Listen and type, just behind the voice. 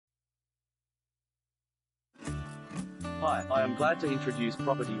Hi, I am glad to introduce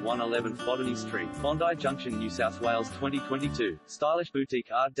property 111 Botany Street, Bondi Junction, New South Wales 2022. Stylish boutique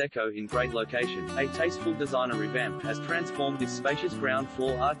Art Deco in great location. A tasteful designer revamp has transformed this spacious ground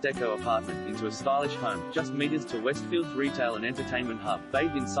floor Art Deco apartment into a stylish home, just meters to Westfield's retail and entertainment hub.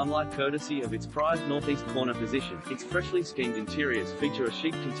 Bathed in sunlight courtesy of its prized northeast corner position, its freshly schemed interiors feature a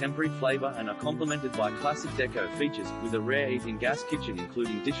chic contemporary flavor and are complemented by classic deco features, with a rare eat-in gas kitchen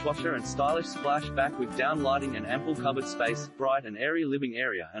including dishwasher and stylish splash back with down lighting and ample cupboard space, bright and airy living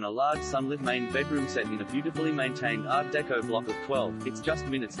area and a large sunlit main bedroom set in a beautifully maintained Art Deco block of 12. It's just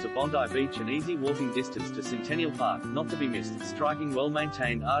minutes to Bondi Beach and easy walking distance to Centennial Park, not to be missed. Striking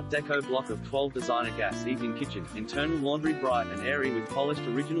well-maintained Art Deco block of 12 designer gas eat-in kitchen, internal laundry bright and airy with polished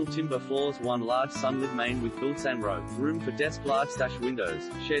original timber floors, one large sunlit main with built-in row, room for desk, large sash windows,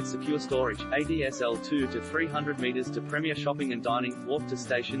 shared secure storage, ADSL 2 to 300 meters to premier shopping and dining, walk to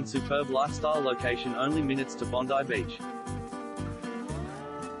station, superb lifestyle location, only minutes to Bondi Beach.